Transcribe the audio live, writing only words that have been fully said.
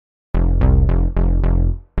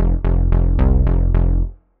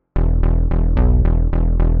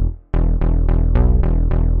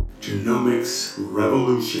Genomics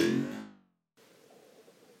Revolution.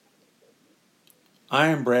 I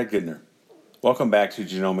am Brad Goodner. Welcome back to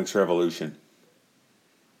Genomics Revolution.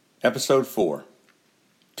 Episode 4.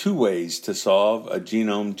 2 ways to solve a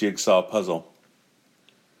genome jigsaw puzzle.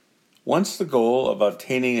 Once the goal of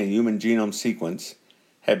obtaining a human genome sequence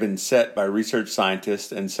had been set by research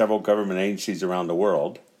scientists and several government agencies around the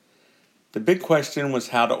world, the big question was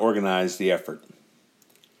how to organize the effort.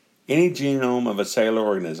 Any genome of a cellular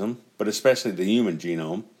organism, but especially the human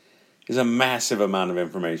genome, is a massive amount of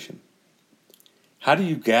information. How do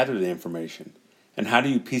you gather the information, and how do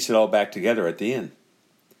you piece it all back together at the end?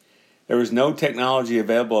 There was no technology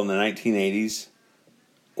available in the 1980s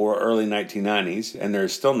or early 1990s, and there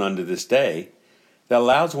is still none to this day, that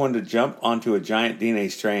allows one to jump onto a giant DNA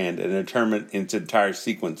strand and determine its entire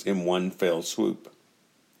sequence in one fell swoop.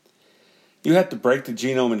 You have to break the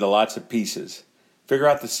genome into lots of pieces, figure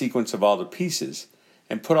out the sequence of all the pieces,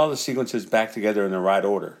 and put all the sequences back together in the right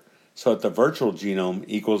order, so that the virtual genome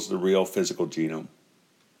equals the real physical genome.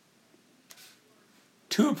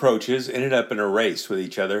 2 approaches ended up in a race with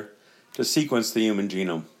each other to sequence the human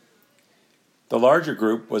genome. The larger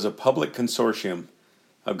group was a public consortium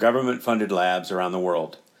of government-funded labs around the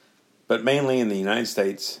world, but mainly in the United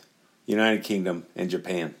States, United Kingdom, and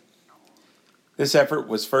Japan. This effort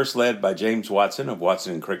was first led by James Watson of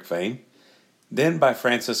Watson and Crick fame, then by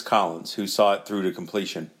Francis Collins, who saw it through to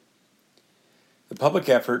completion. The public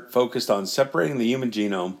effort focused on separating the human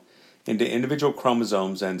genome into individual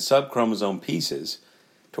chromosomes and subchromosome pieces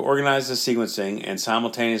to organize the sequencing and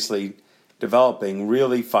simultaneously developing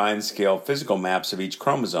really fine-scale physical maps of each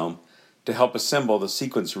chromosome to help assemble the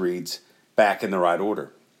sequence reads back in the right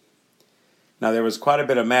order. Now, there was quite a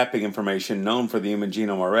bit of mapping information known for the human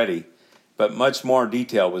genome already, but much more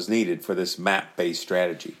detail was needed for this map-based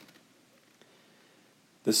strategy.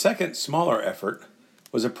 The second, smaller effort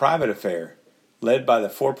was a private affair led by the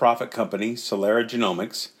for-profit company Celera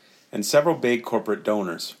Genomics and several big corporate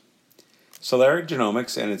donors. Celera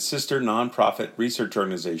Genomics and its sister nonprofit research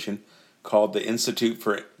organization called the Institute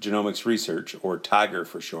for Genomics Research, or TIGER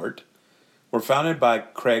for short, were founded by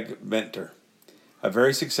Craig Venter, a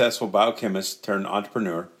very successful biochemist turned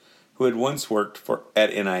entrepreneur who had once worked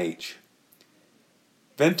at NIH.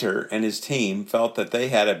 Venter and his team felt that they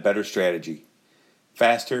had a better strategy,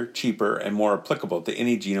 faster, cheaper, and more applicable to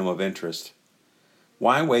any genome of interest.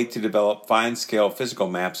 Why wait to develop fine-scale physical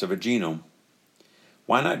maps of a genome?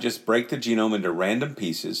 Why not just break the genome into random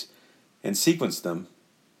pieces and sequence them?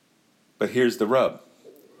 But here's the rub.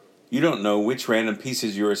 You don't know which random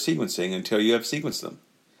pieces you are sequencing until you have sequenced them.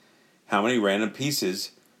 How many random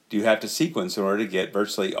pieces do you have to sequence in order to get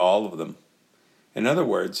virtually all of them? In other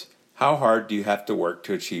words, how hard do you have to work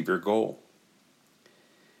to achieve your goal?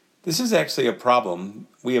 This is actually a problem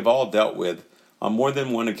we have all dealt with on more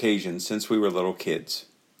than one occasion since we were little kids.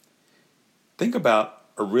 Think about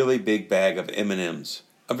a really big bag of M&Ms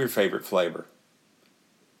of your favorite flavor.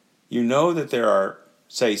 You know that there are,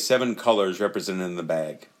 say, 7 colors represented in the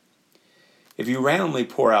bag. If you randomly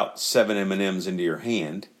pour out 7 M&Ms into your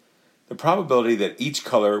hand, the probability that each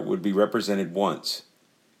color would be represented once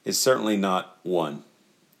is certainly not 1.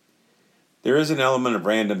 There is an element of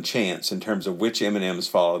random chance in terms of which M&Ms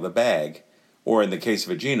fall out of the bag, or in the case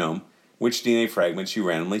of a genome, which DNA fragments you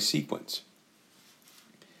randomly sequence.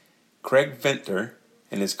 Craig Venter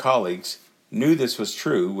and his colleagues knew this was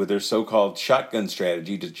true with their so-called shotgun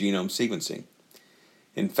strategy to genome sequencing.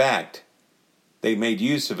 In fact, they made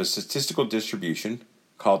use of a statistical distribution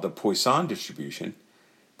called the Poisson distribution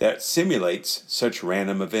that simulates such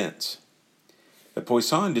random events. The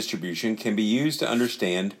Poisson distribution can be used to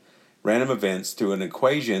understand random events through an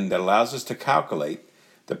equation that allows us to calculate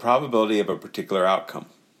the probability of a particular outcome.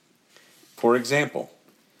 For example,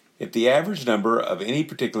 if the average number of any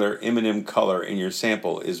particular M&M color in your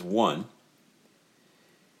sample is 1,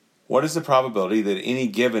 what is the probability that any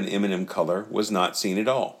given M&M color was not seen at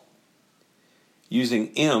all?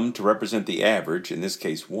 Using M to represent the average, in this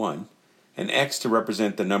case 1, and X to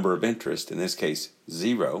represent the number of interest, in this case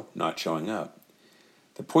 0, not showing up,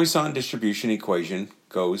 the Poisson distribution equation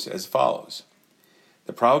goes as follows.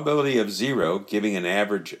 The probability of 0 giving an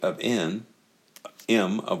average of M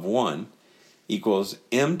of 1 equals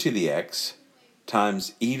m to the x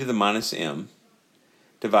times e to the minus m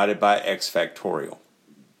divided by x factorial.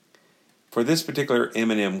 For this particular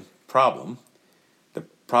M&M problem, the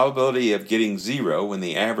probability of getting 0 when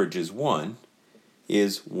the average is 1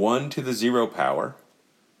 is 1 to the 0 power,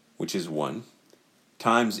 which is 1,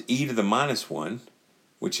 times e to the minus 1,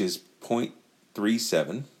 which is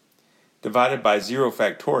 0.37, divided by 0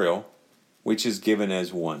 factorial, which is given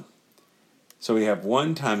as 1. So we have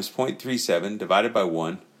 1 times 0.37 divided by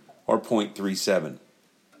 1, or 0.37.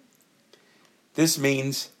 This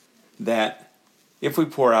means that if we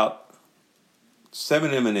pour out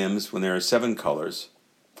 7 M&Ms when there are 7 colors,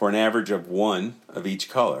 for an average of 1 of each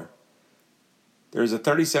color, there is a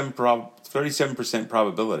 37%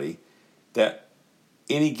 probability that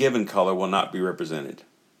any given color will not be represented.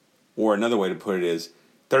 Or another way to put it is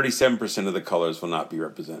 37% of the colors will not be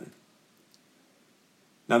represented.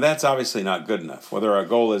 Now that's obviously not good enough, whether our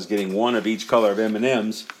goal is getting 1 of each color of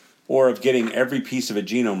M&Ms or of getting every piece of a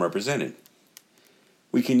genome represented.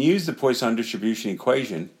 We can use the Poisson distribution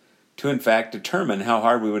equation to in fact determine how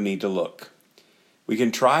hard we would need to look. We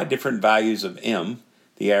can try different values of M,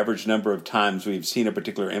 the average number of times we've seen a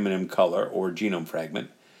particular M&M color or genome fragment,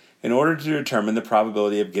 in order to determine the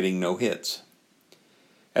probability of getting no hits.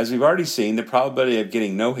 As we've already seen, the probability of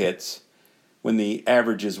getting no hits when the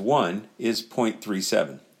average is 1 is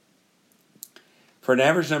 0.37. For an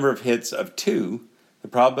average number of hits of 2, the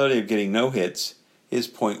probability of getting no hits is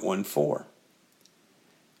 0.14.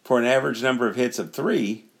 For an average number of hits of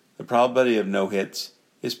 3, the probability of no hits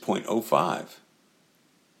is 0.05.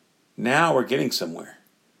 Now we're getting somewhere.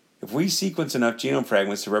 If we sequence enough genome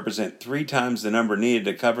fragments to represent 3 times the number needed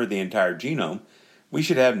to cover the entire genome, we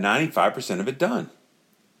should have 95% of it done.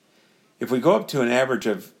 If we go up to an average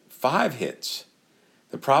of 5 hits,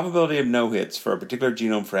 the probability of no hits for a particular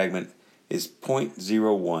genome fragment is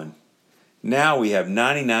 0.01. Now we have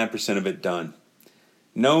 99% of it done.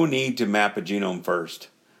 No need to map a genome first.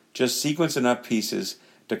 Just sequence enough pieces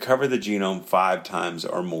to cover the genome 5 times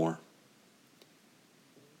or more.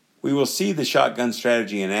 We will see the shotgun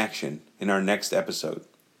strategy in action in our next episode,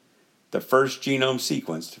 the first genome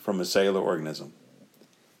sequenced from a cellular organism.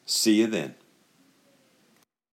 See you then.